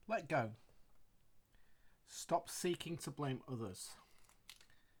Let go. Stop seeking to blame others,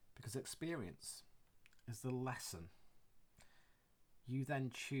 because experience is the lesson. You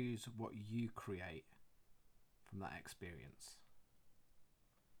then choose what you create from that experience.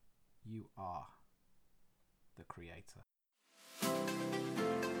 You are the creator.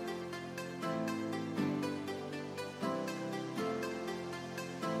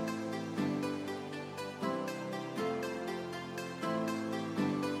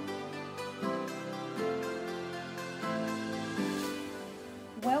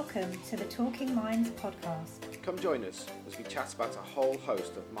 Welcome to the Talking Minds podcast. Come join us as we chat about a whole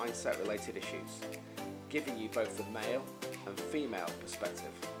host of mindset-related issues, giving you both the male and female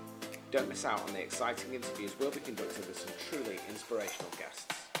perspective. Don't miss out on the exciting interviews we'll be conducting with some truly inspirational guests.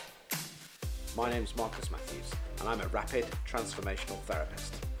 My name's Marcus Matthews, and I'm a rapid transformational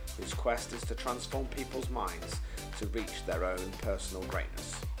therapist whose quest is to transform people's minds to reach their own personal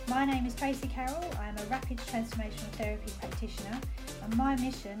greatness. My name is Tracy Carroll. I am a rapid transformational therapy practitioner, and my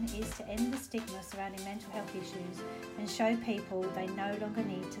mission is to end the stigma surrounding mental health issues and show people they no longer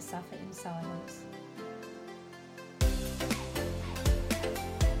need to suffer in silence.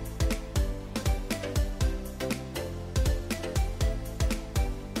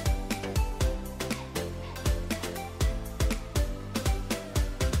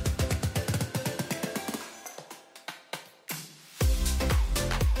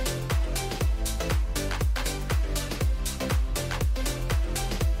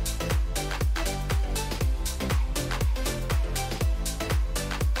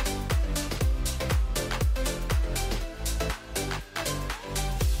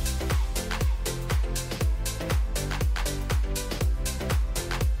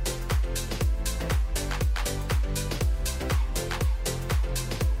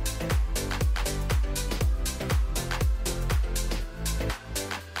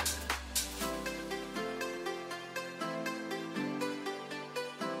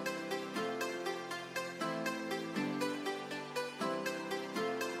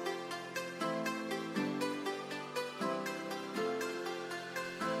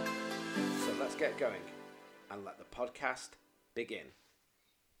 Get going and let the podcast begin.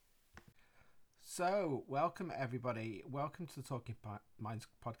 So, welcome everybody. Welcome to the Talking Minds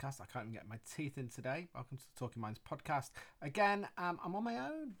podcast. I can't even get my teeth in today. Welcome to the Talking Minds podcast. Again, I'm on my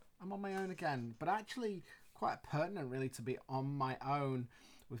own. I'm on my own again, but actually quite pertinent really to be on my own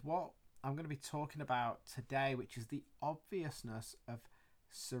with what I'm going to be talking about today, which is the obviousness of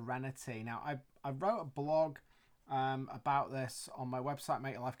serenity. Now, I wrote a blog about this on my website,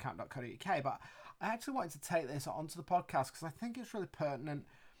 makeyourlifecount.co.uk, but I actually wanted to take this onto the podcast because I think it's really pertinent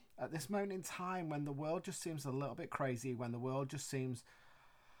at this moment in time when the world just seems a little bit crazy, when the world just seems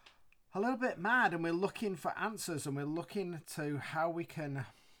a little bit mad, and we're looking for answers and we're looking to how we can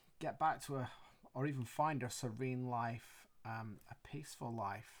get back to or even find a serene life, a peaceful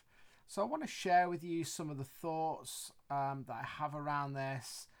life. So I want to share with you some of the thoughts that I have around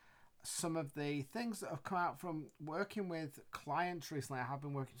this, some of the things that have come out from working with clients recently. I have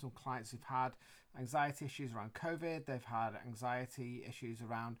been working with some clients who've had anxiety issues around COVID. They've had anxiety issues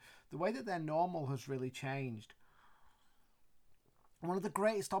around the way that their normal has really changed. One of the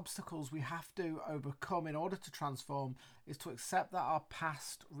greatest obstacles we have to overcome in order to transform is to accept that our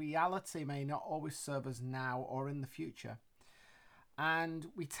past reality may not always serve us now or in the future. And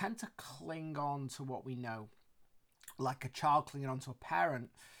we tend to cling on to what we know, like a child clinging on to a parent.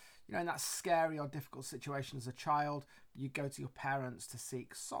 You know, in that scary or difficult situation as a child, you go to your parents to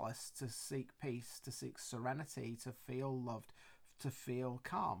seek solace, to seek peace, to seek serenity, to feel loved, to feel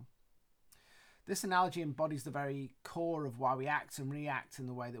calm. This analogy embodies the very core of why we act and react in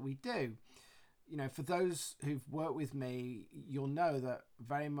the way that we do. You know, for those who've worked with me, you'll know that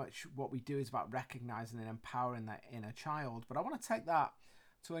very much what we do is about recognizing and empowering that inner child. But I want to take that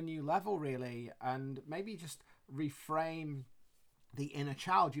to a new level, really, and maybe just reframe the inner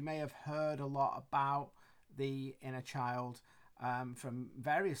child. You may have heard a lot about the inner child from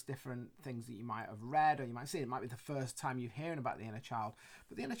various different things that you might have read, or you might see it might be the first time you're hearing about the inner child.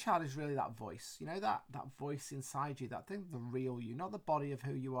 But the inner child is really that voice, you know, that voice inside you, that thing, the real you, not the body of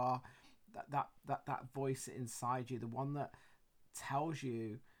who you are, that voice inside you, the one that tells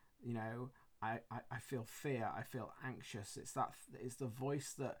you, you know, I feel fear, I feel anxious. It's the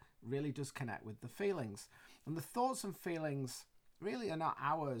voice that really does connect with the feelings. And the thoughts and feelings really are not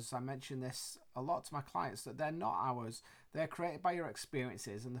ours. I mention this a lot to my clients, that they're not ours. They're created by your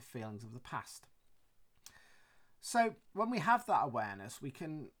experiences and the feelings of the past. So when we have that awareness, we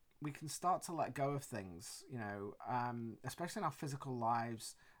can start to let go of things, you know, especially in our physical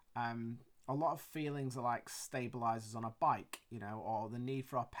lives. A lot of feelings are like stabilizers on a bike, or the need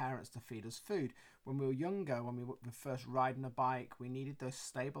for our parents to feed us food. When we were younger, when we were first riding a bike, we needed those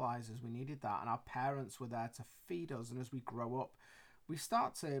stabilizers. We needed that, and our parents were there to feed us. And as we grow up, we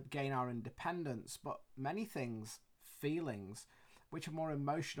start to gain our independence. But many things, feelings, which are more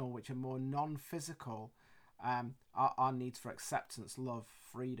emotional, which are more non-physical, our needs for acceptance, love,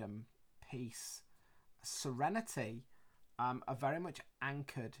 freedom, peace, serenity, are very much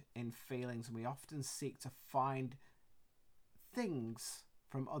anchored in feelings, and we often seek to find things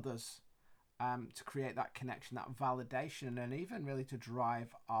from others to create that connection, that validation, and even really to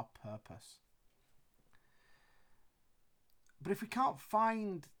drive our purpose. But if we can't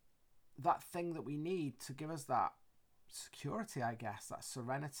find that thing that we need to give us that security, I guess, that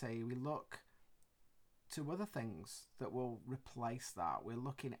serenity, we look to other things that will replace that. We're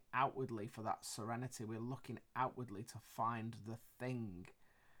looking outwardly for that serenity. We're looking outwardly to find the thing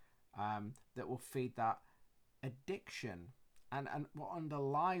that will feed that addiction. And what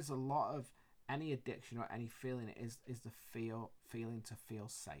underlies a lot of any addiction or any feeling is the feeling to feel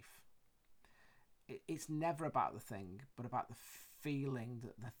safe. It's never about the thing, but about the feeling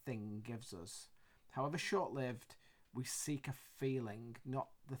that the thing gives us. However short-lived, we seek a feeling, not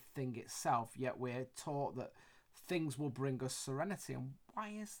the thing itself, yet we're taught that things will bring us serenity. And why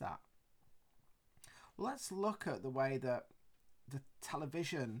is that? Well, let's look at the way that the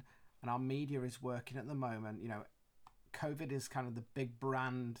television and our media is working at the moment. COVID is kind of the big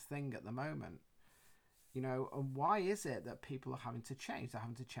brand thing at the moment. And why is it that people are having to change? They're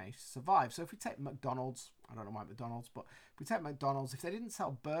having to change to survive. So if we take McDonald's, I don't know why McDonald's, but if we take McDonald's, if they didn't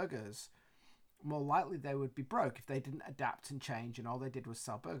sell burgers, more likely they would be broke. If they didn't adapt and change and all they did was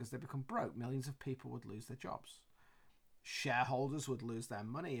sell burgers, they become broke. Millions of people would lose their jobs. Shareholders would lose their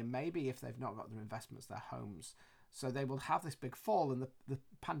money, and maybe if they've not got their investments, their homes. So they will have this big fall. And the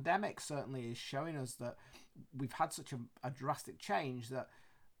pandemic certainly is showing us that we've had such a drastic change that,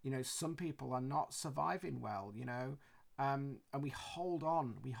 some people are not surviving well, and we hold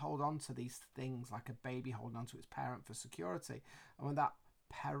on to these things like a baby holding on to its parent for security. And when that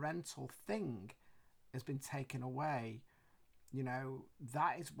parental thing has been taken away,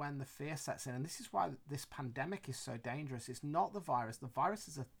 that is when the fear sets in. And this is why this pandemic is so dangerous. It's not the virus. The virus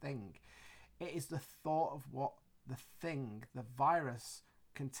is a thing. It is the thought of what the thing, the virus,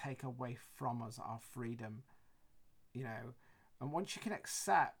 can take away from us, our freedom. And once you can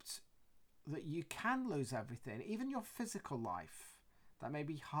accept that you can lose everything, even your physical life, that may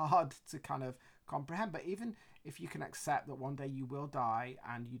be hard to kind of comprehend, but even if you can accept that one day you will die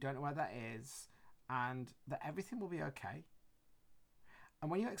and you don't know where that is, and that everything will be okay.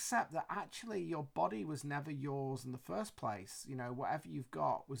 And when you accept that actually your body was never yours in the first place, whatever you've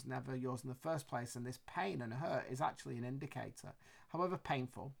got was never yours in the first place, and this pain and hurt is actually an indicator, however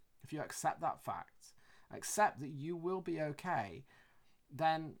painful, if you accept that fact, accept that you will be okay,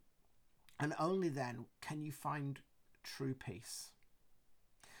 then, and only then, can you find true peace.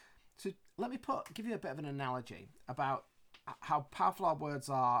 So let me give you a bit of an analogy about how powerful our words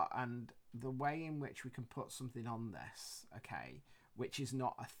are and the way in which we can put something on this, okay, which is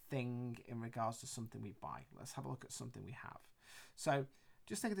not a thing in regards to something we buy. Let's have a look at something we have. So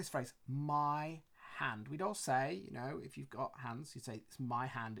just think of this phrase, my hand. We'd all say, if you've got hands, you'd say, it's my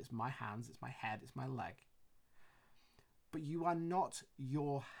hand, it's my hands, it's my head, it's my leg. But you are not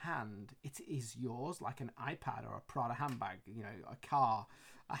your hand. It is yours, like an iPad or a Prada handbag, a car,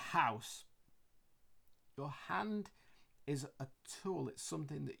 a house. Your hand is a tool. It's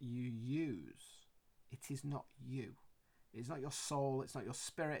something that you use. It is not you. It's not your soul. It's not your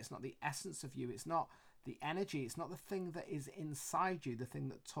spirit. It's not the essence of you. It's not the energy. It's not the thing that is inside you, the thing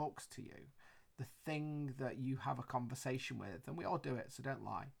that talks to you, the thing that you have a conversation with. And we all do it, so don't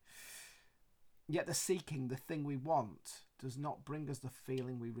lie. Yet the seeking, the thing we want, does not bring us the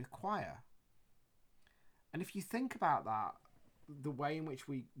feeling we require. And if you think about that, the way in which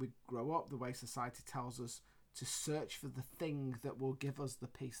we grow up, the way society tells us to search for the thing that will give us the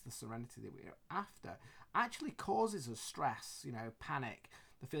peace, the serenity that we're after, actually causes us stress, panic,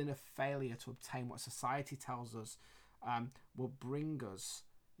 the feeling of failure to obtain what society tells us will bring us,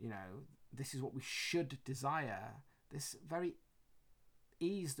 this is what we should desire. This very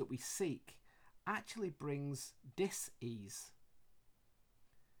ease that we seek actually brings dis-ease.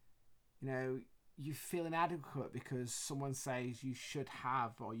 You feel inadequate because someone says you should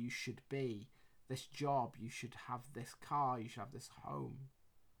have or you should be this job, you should have this car, you should have this home.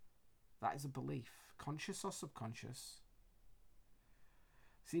 That is a belief, conscious or subconscious.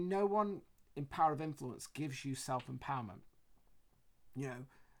 See, no one in Power of Influence gives you self-empowerment.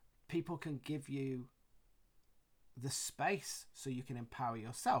 People can give you the space so you can empower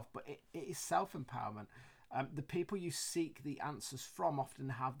yourself, but it is self-empowerment. The people you seek the answers from often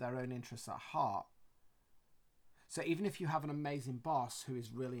have their own interests at heart. So even if you have an amazing boss who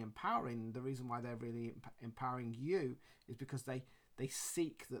is really empowering, the reason why they're really empowering you is because they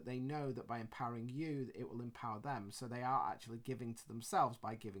seek that, they know that by empowering you, it will empower them. So they are actually giving to themselves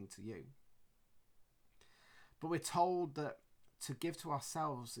by giving to you. But we're told that to give to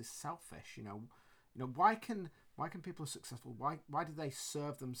ourselves is selfish. Why can people are successful? Why do they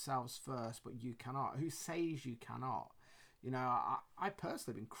serve themselves first, but you cannot? Who says you cannot? I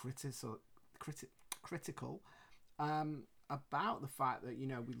personally have been critical about the fact that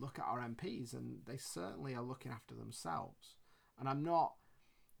we look at our MPs and they certainly are looking after themselves. And I'm not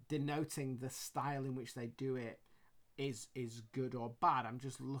denoting the style in which they do it is good or bad. I'm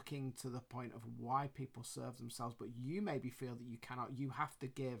just looking to the point of why people serve themselves, but you maybe feel that you cannot. You have to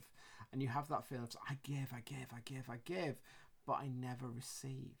give, and you have that feeling of I give, but I never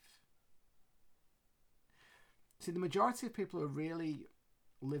receive. See, the majority of people are really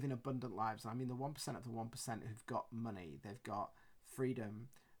living abundant lives. I mean, the 1% of the 1% who've got money, they've got freedom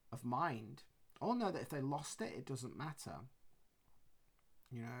of mind, all know that if they lost it, it doesn't matter.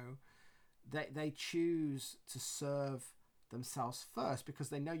 They choose to serve themselves first because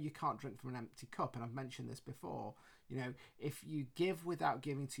they know you can't drink from an empty cup. And I've mentioned this before. If you give without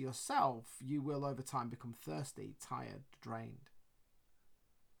giving to yourself, you will over time become thirsty, tired, drained.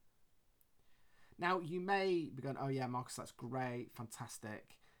 Now, you may be going, oh yeah, Marcus, that's great,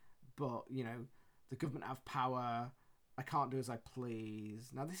 fantastic. But, the government have power. I can't do as I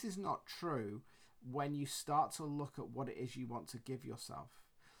please. Now, this is not true when you start to look at what it is you want to give yourself.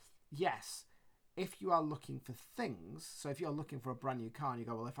 Yes, if you are looking for things, so if you're looking for a brand new car and you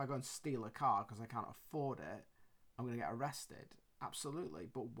go, well, if I go and steal a car because I can't afford it, I'm going to get arrested. Absolutely.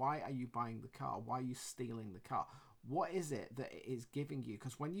 But why are you buying the car? Why are you stealing the car? What is it that it is giving you?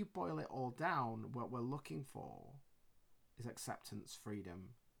 Because when you boil it all down, what we're looking for is acceptance,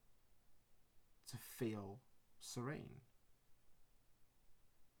 freedom, to feel serene.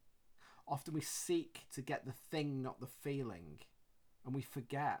 Often we seek to get the thing, not the feeling, and we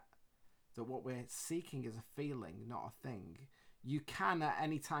forget that what we're seeking is a feeling, not a thing. You can at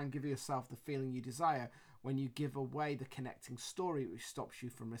any time give yourself the feeling you desire when you give away the connecting story which stops you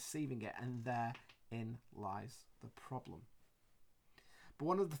from receiving it, and therein lies the problem. But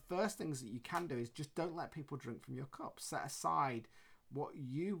one of the first things that you can do is just don't let people drink from your cup. Set aside what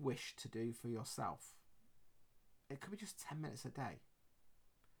you wish to do for yourself. It could be just 10 minutes a day.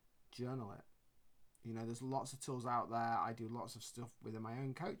 Journal it. There's lots of tools out there. I do lots of stuff within my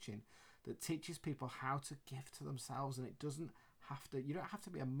own coaching that teaches people how to give to themselves, and you don't have to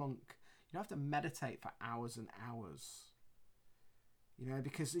be a monk. You don't have to meditate for hours and hours.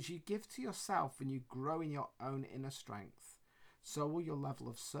 Because as you give to yourself and you grow in your own inner strength, so will your level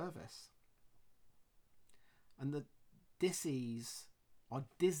of service. And the disease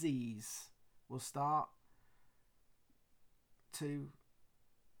will start to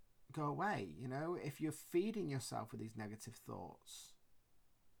go away. If you're feeding yourself with these negative thoughts,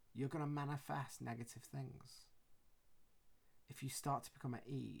 you're going to manifest negative things. If you start to become at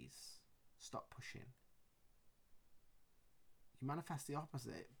ease, stop pushing. You manifest the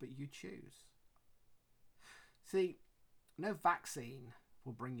opposite, but you choose. See, no vaccine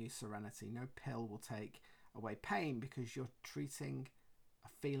will bring you serenity. No pill will take away pain because you're treating a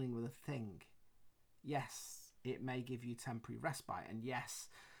feeling with a thing. Yes, it may give you temporary respite. And yes,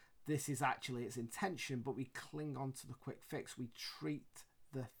 this is actually its intention, but we cling on to the quick fix. We treat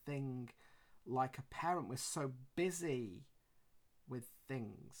the thing like a parent. We're so busy with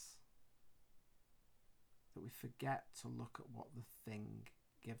things that we forget to look at what the thing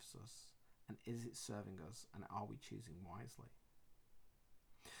gives us, and is it serving us, and are we choosing wisely?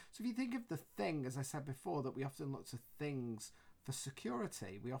 So if you think of the thing, as I said before, that we often look to things for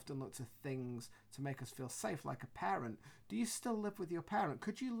security, we often look to things to make us feel safe, like a parent. Do you still live with your parent?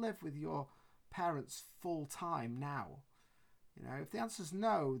 Could you live with your parents full time now? If the answer is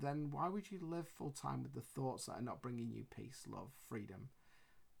no, then why would you live full time with the thoughts that are not bringing you peace, love, freedom,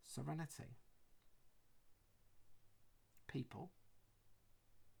 serenity? People,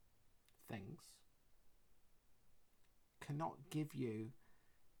 things, cannot give you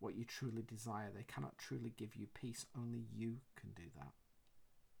what you truly desire. They cannot truly give you peace. Only you can do that.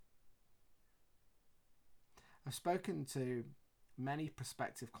 I've spoken to many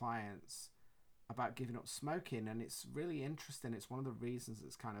prospective clients about giving up smoking, and it's really interesting. It's one of the reasons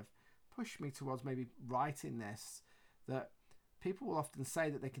that's kind of pushed me towards maybe writing this, that people will often say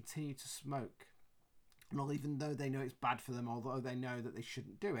that they continue to smoke, well, even though they know it's bad for them, although they know that they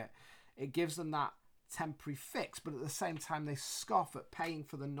shouldn't do it. It gives them that temporary fix, but at the same time they scoff at paying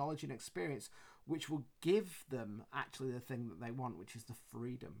for the knowledge and experience which will give them actually the thing that they want, which is the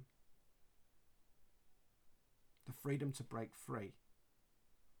freedom. The freedom to break free.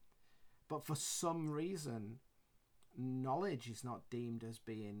 But for some reason, knowledge is not deemed as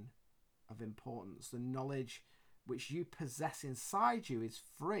being of importance. The knowledge which you possess inside you is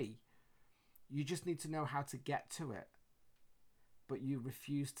free. You just need to know how to get to it. But you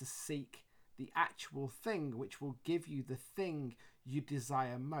refuse to seek the actual thing which will give you the thing you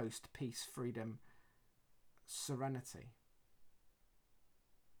desire most: peace, freedom, serenity.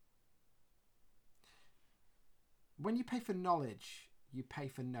 When you pay for knowledge, you pay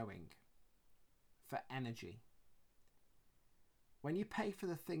for knowing, for energy. When you pay for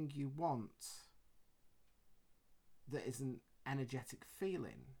the thing you want that is an energetic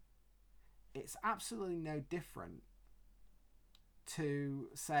feeling, it's absolutely no different to,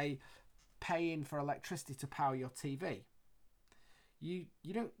 say, paying for electricity to power your TV. You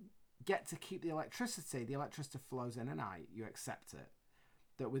don't get to keep the electricity. The electricity flows in and out. You accept it.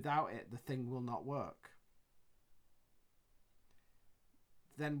 That without it, the thing will not work.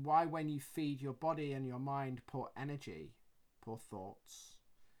 Then why, when you feed your body and your mind poor energy, poor thoughts,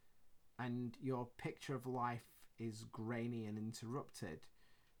 and your picture of life is grainy and interrupted,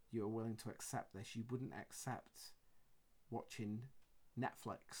 you're willing to accept this? You wouldn't accept watching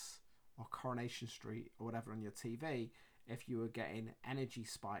Netflix or Coronation Street or whatever on your TV if you were getting energy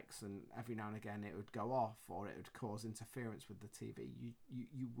spikes and every now and again it would go off or it would cause interference with the TV.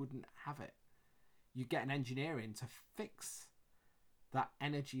 You wouldn't have it. You get an engineer in to fix that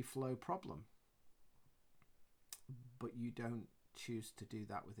energy flow problem, but you don't choose to do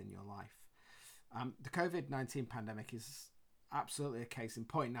that within your life. The COVID-19 pandemic is absolutely a case in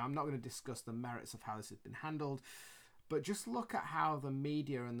point. Now, I'm not going to discuss the merits of how this has been handled, but just look at how the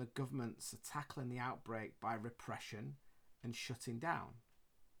media and the governments are tackling the outbreak by repression and shutting down.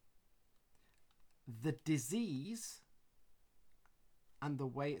 The disease and the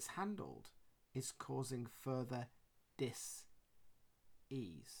way it's handled is causing further dis-ease.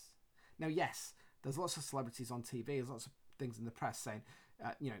 Now, yes, there's lots of celebrities on TV, there's lots of things in the press saying,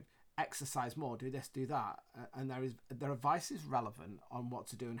 exercise more, do this, do that. And their advice is relevant on what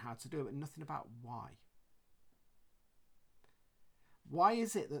to do and how to do it, but nothing about why. Why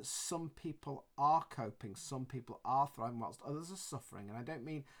is it that some people are coping, some people are thriving whilst others are suffering? And I don't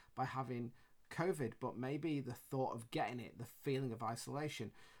mean by having COVID, but maybe the thought of getting it, the feeling of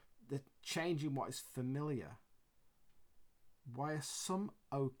isolation, the changing what is familiar. Why are some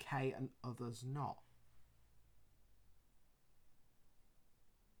okay and others not?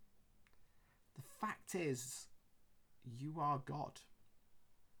 The fact is, you are God.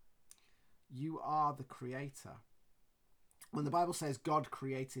 You are the creator. When the Bible says God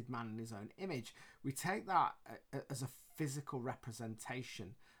created man in his own image, we take that as a physical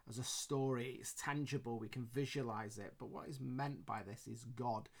representation, as a story. It's tangible, we can visualize it. But what is meant by this is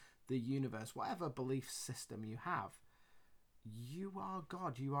God, the universe, whatever belief system you have. You are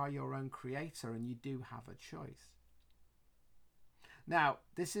God, you are your own creator, and you do have a choice. Now,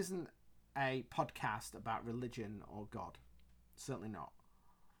 this isn't a podcast about religion or God. Certainly not.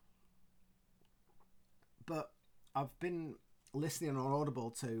 But I've been listening on Audible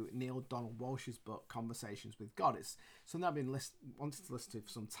to Neale Donald Walsch's book, Conversations with God. It's something I've been wanting to listen to for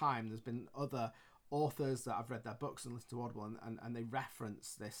some time. There's been other authors that I've read their books and listened to Audible, and they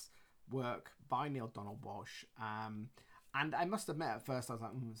reference this work by Neale Donald Walsch. And I must admit, at first I was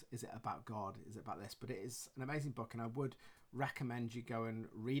like, is it about God? Is it about this? But it is an amazing book, and I would recommend you go and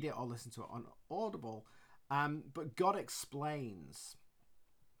read it or listen to it on Audible. But God explains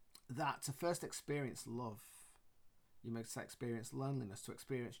that to first experience love, you must experience loneliness. To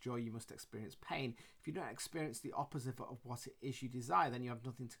experience joy, you must experience pain. If you don't experience the opposite of what it is you desire, then you have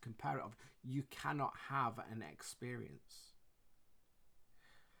nothing to compare it of. You cannot have an experience.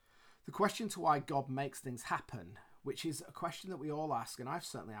 The question to why God makes things happen, which is a question that we all ask, and I've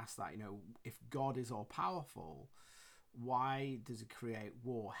certainly asked that, if God is all powerful, why does he create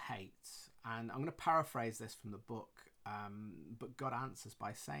war, hate? And I'm going to paraphrase this from the book, but God answers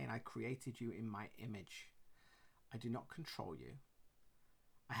by saying, I created you in my image. I do not control you.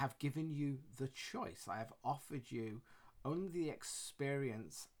 I have given you the choice. I have offered you only the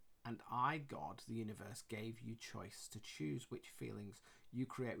experience, and I, God, the universe, gave you choice to choose which feelings you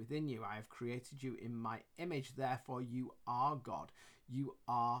create within you. I have created you in my image. Therefore, you are God. You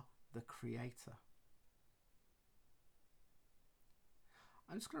are the creator.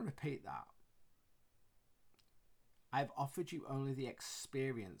 I'm just going to repeat that. I have offered you only the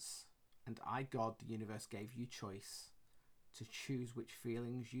experience, and I, God, the universe, gave you choice to choose which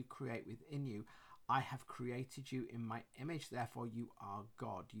feelings you create within you. I have created you in my image, therefore you are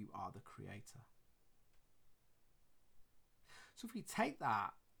God, you are the creator. So if we take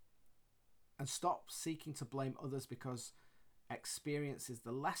that and stop seeking to blame others because experience is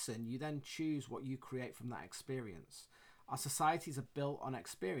the lesson, you then choose what you create from that experience. Our societies are built on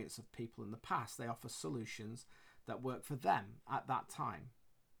experience of people in the past. They offer solutions that work for them at that time.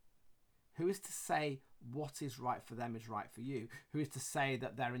 Who is to say what is right for them is right for you? Who is to say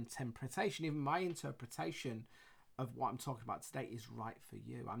that their interpretation, even my interpretation of what I'm talking about today, is right for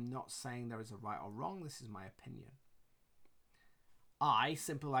you? I'm not saying there is a right or wrong. This is my opinion. I,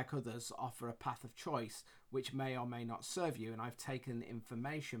 simply like others, offer a path of choice which may or may not serve you, and I've taken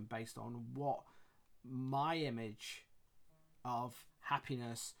information based on what my image of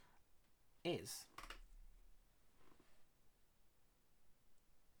happiness is.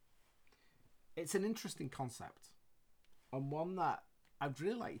 It's an interesting concept, and one that I'd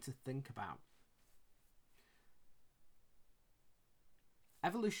really like you to think about.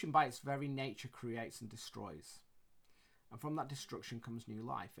 Evolution by its very nature creates and destroys. And from that destruction comes new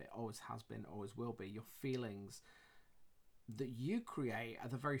life. It always has been, always will be. Your feelings that you create are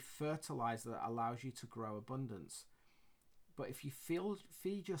the very fertilizer that allows you to grow abundance. But if you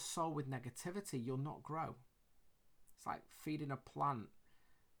feed your soul with negativity, you'll not grow. It's like feeding a plant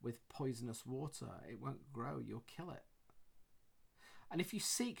with poisonous water. It won't grow. You'll kill it. And if you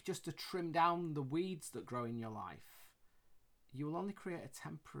seek just to trim down the weeds that grow in your life, you will only create a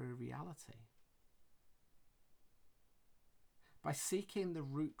temporary reality. By seeking the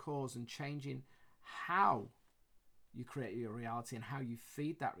root cause and changing how you create your reality and how you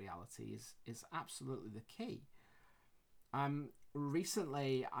feed that reality is absolutely the key.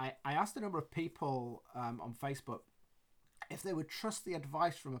 Recently, I asked a number of people on Facebook if they would trust the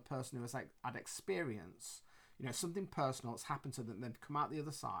advice from a person who has had experience, something personal that's happened to them, they've come out the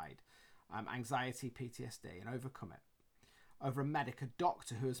other side, anxiety, PTSD, and overcome it, over a medic, a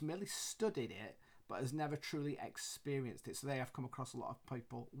doctor who has merely studied it but has never truly experienced it. So they have come across a lot of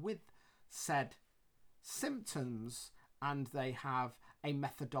people with said symptoms, and they have a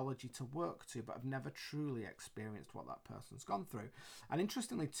methodology to work to, but have never truly experienced what that person's gone through. And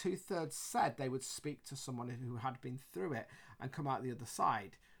interestingly, 2/3 said they would speak to someone who had been through it and come out the other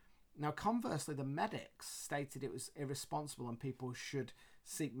side. Now, conversely, the medics stated it was irresponsible and people should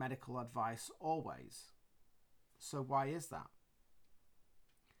seek medical advice always. So why is that?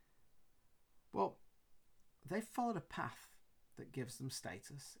 Well, they've followed a path that gives them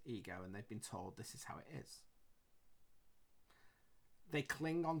status, ego, and they've been told this is how it is. They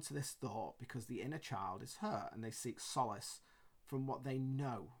cling on to this thought because the inner child is hurt, and they seek solace from what they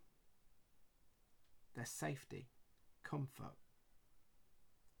know. Their safety, comfort,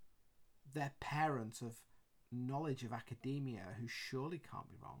 their parent of knowledge of academia who surely can't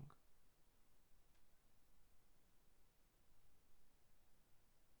be wrong.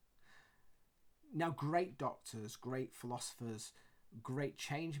 Now, great doctors, great philosophers, great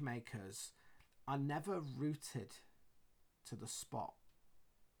change makers are never rooted to the spot.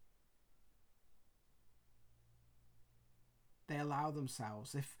 They allow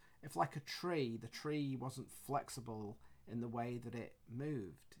themselves, if like a tree, the tree wasn't flexible in the way that it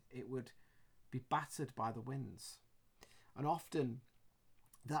moved, it would be battered by the winds. And often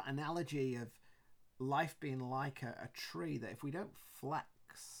that analogy of life being like a tree, that if we don't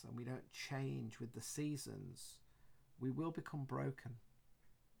flex and we don't change with the seasons, we will become broken.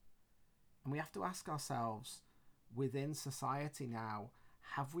 And we have to ask ourselves, within society now,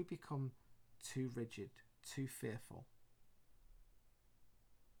 have we become too rigid, too fearful?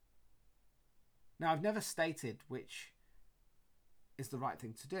 Now, I've never stated which is the right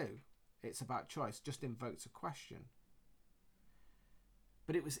thing to do. It's about choice, just invokes a question.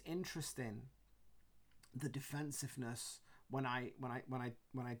 But it was interesting, the defensiveness when I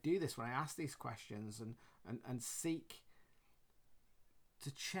do this, when I ask these questions and seek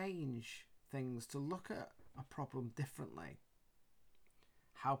to change things, to look at a problem differently,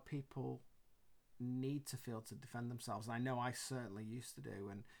 how people need to feel to defend themselves. And I know I certainly used to do,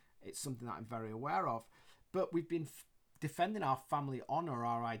 and it's something that I'm very aware of. But we've been defending our family honour,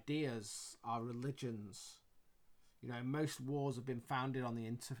 our ideas, our religions. Most wars have been founded on the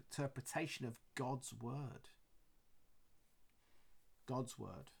interpretation of God's word. God's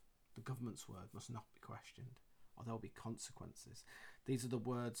word, the government's word, must not be questioned, or there will be consequences. These are the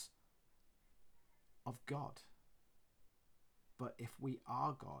words of God. But if we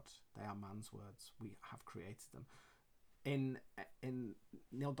are God, they are man's words. We have created them. In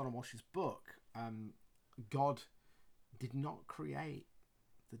Neale Donald Walsch's book, God did not create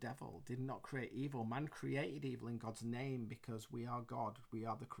the devil did not create evil. Man created evil in God's name because we are God. We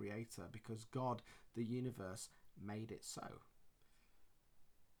are the creator, because God, the universe, made it so.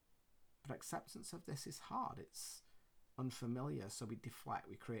 But acceptance of this is hard. It's unfamiliar, so we deflect.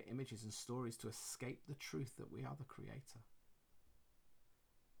 We create images and stories to escape the truth that we are the creator.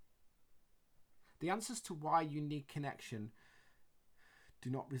 The answers to why you need connection do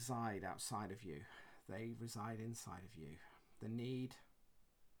not reside outside of you. They reside inside of you. The need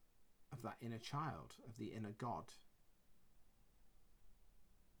of that inner child, of the inner God,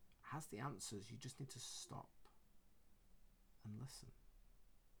 has the answers. You just need to stop and listen.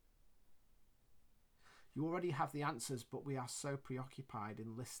 You already have the answers, but we are so preoccupied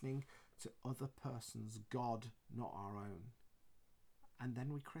in listening to other person's God, not our own. And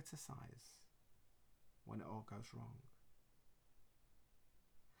then we criticize when it all goes wrong.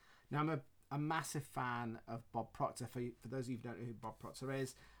 Now, I'm a massive fan of Bob Proctor. For those of you who don't know who Bob Proctor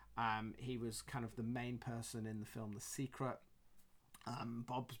is, he was kind of the main person in the film The Secret.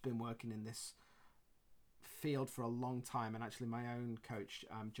 Bob's been working in this field for a long time, and actually my own coach,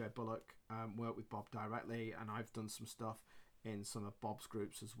 Joe Bullock, worked with Bob directly, and I've done some stuff in some of Bob's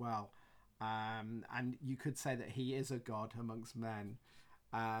groups as well. And you could say that he is a god amongst men.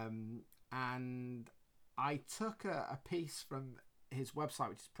 And I took a piece from his website,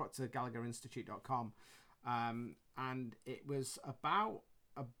 which is proctorgallagherinstitute.com, and it was about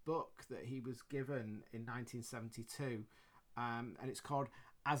a book that he was given in 1972, and it's called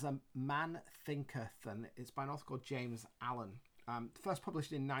As a Man Thinketh, and it's by an author called James Allen, first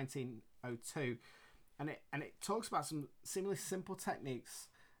published in 1902, and it talks about some seemingly simple techniques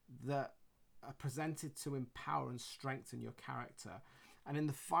that are presented to empower and strengthen your character. And in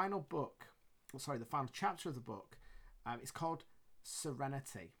the final chapter of the book, it's called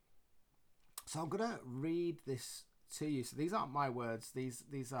Serenity. So I'm going to read this to you. So these aren't my words.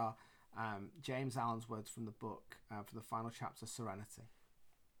 These are James Allen's words from the book, for the final chapter, Serenity.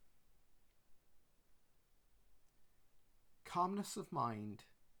 Calmness of mind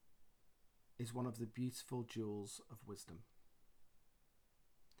is one of the beautiful jewels of wisdom.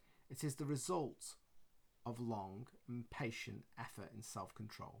 It is the result of long and patient effort in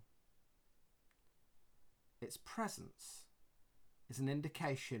self-control. Its presence is an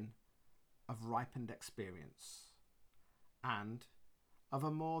indication of ripened experience and of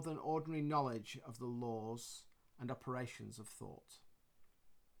a more than ordinary knowledge of the laws and operations of thought.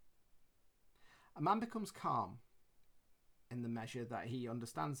 A man becomes calm in the measure that he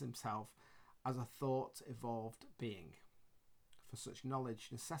understands himself as a thought-evolved being, for such knowledge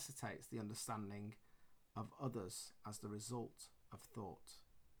necessitates the understanding of others as the result of thought.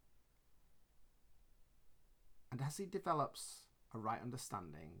 And as he develops a right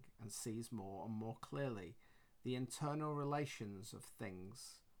understanding and sees more and more clearly the internal relations of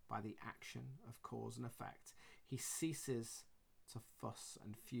things by the action of cause and effect, he ceases to fuss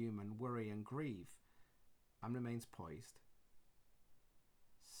and fume and worry and grieve, and remains poised,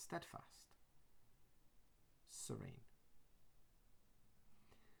 steadfast, serene.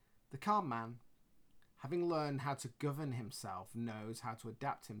 The calm man, having learned how to govern himself, knows how to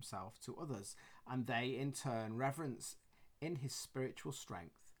adapt himself to others, and they in turn reverence in his spiritual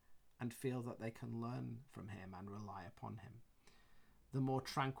strength and feel that they can learn from him and rely upon him. The more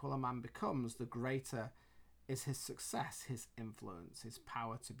tranquil a man becomes, the greater is his success, his influence, his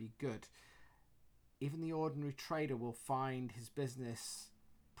power to be good. Even the ordinary trader will find his business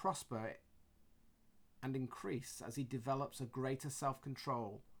prosper and increase as he develops a greater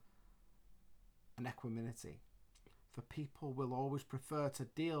self-control and equanimity. For people will always prefer to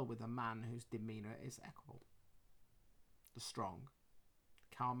deal with a man whose demeanour is equable. The strong,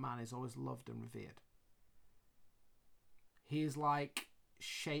 calm man is always loved and revered. He is like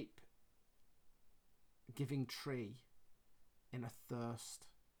shape-giving tree in a thirsty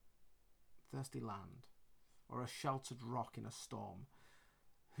land, or a sheltered rock in a storm,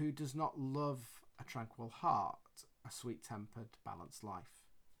 who does not love a tranquil heart, a sweet-tempered, balanced life.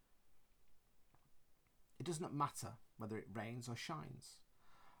 It does not matter whether it rains or shines,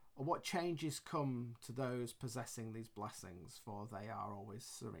 or what changes come to those possessing these blessings, for they are always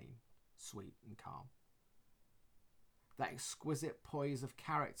serene, sweet and calm. That exquisite poise of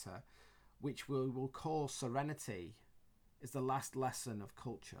character, which we will call serenity, is the last lesson of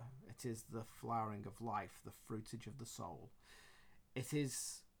culture. It is the flowering of life, the fruitage of the soul. It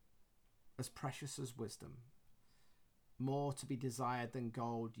is as precious as wisdom, more to be desired than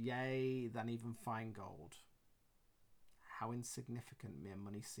gold, yea, than even fine gold. How insignificant mere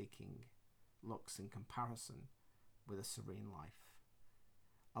money-seeking looks in comparison with a serene life.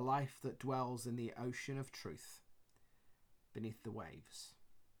 A life that dwells in the ocean of truth, beneath the waves,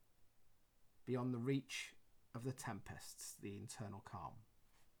 beyond the reach of the tempests, the internal calm.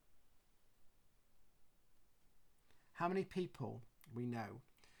 How many people we know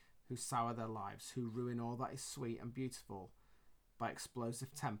who sour their lives, who ruin all that is sweet and beautiful by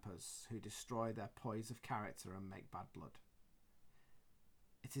explosive tempers, who destroy their poise of character and make bad blood.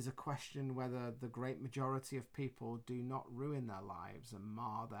 It is a question whether the great majority of people do not ruin their lives and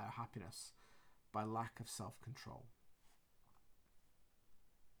mar their happiness by lack of self-control.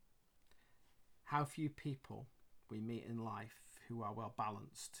 How few people we meet in life who are well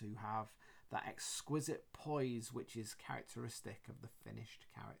balanced, who have that exquisite poise which is characteristic of the finished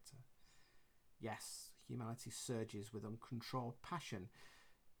character. Yes, humanity surges with uncontrolled passion,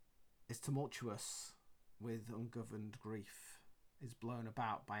 is tumultuous with ungoverned grief, is blown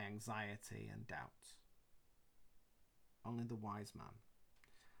about by anxiety and doubt. Only the wise man,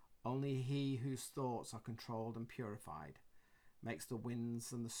 only he whose thoughts are controlled and purified, makes the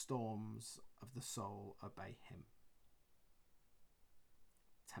winds and the storms of the soul obey him.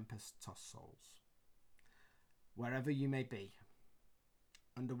 Tempest-tossed souls. Wherever you may be,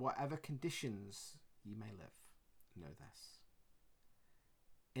 under whatever conditions you may live, know this.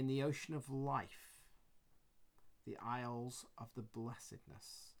 In the ocean of life, the isles of the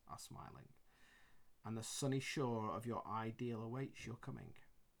blessedness are smiling, and the sunny shore of your ideal awaits your coming.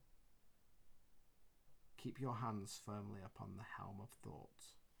 Keep your hands firmly upon the helm of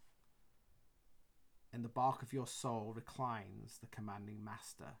thought. In the bark of your soul reclines the commanding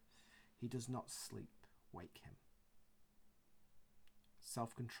master. He does not sleep, wake him.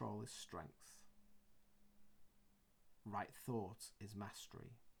 Self-control is strength. Right thought is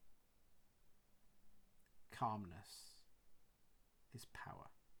mastery. Calmness is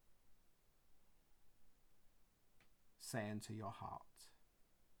power. Say unto your heart,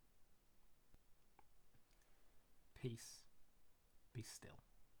 peace, be still.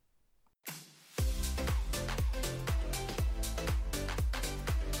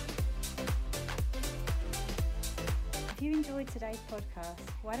 If you enjoyed today's podcast,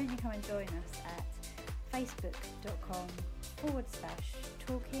 why don't you come and join us at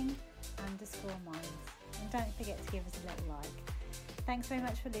facebook.com/talking_minds. And don't forget to give us a little like. Thanks very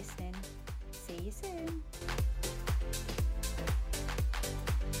much for listening. See you soon.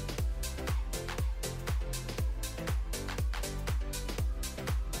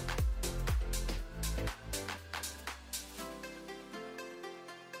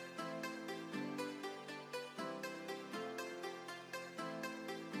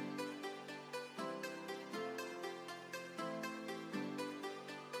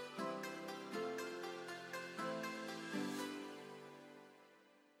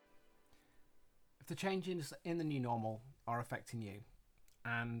 The changes in the new normal are affecting you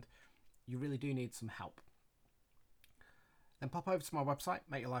and you really do need some help, then pop over to my website,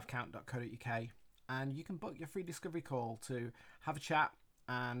 makeyourlifecount.co.uk, and you can book your free discovery call to have a chat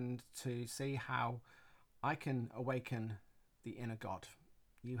and to see how I can awaken the inner God.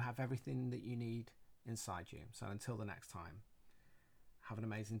 You have everything that you need inside you. So until the next time, have an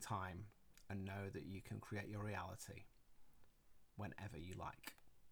amazing time and know that you can create your reality whenever you like.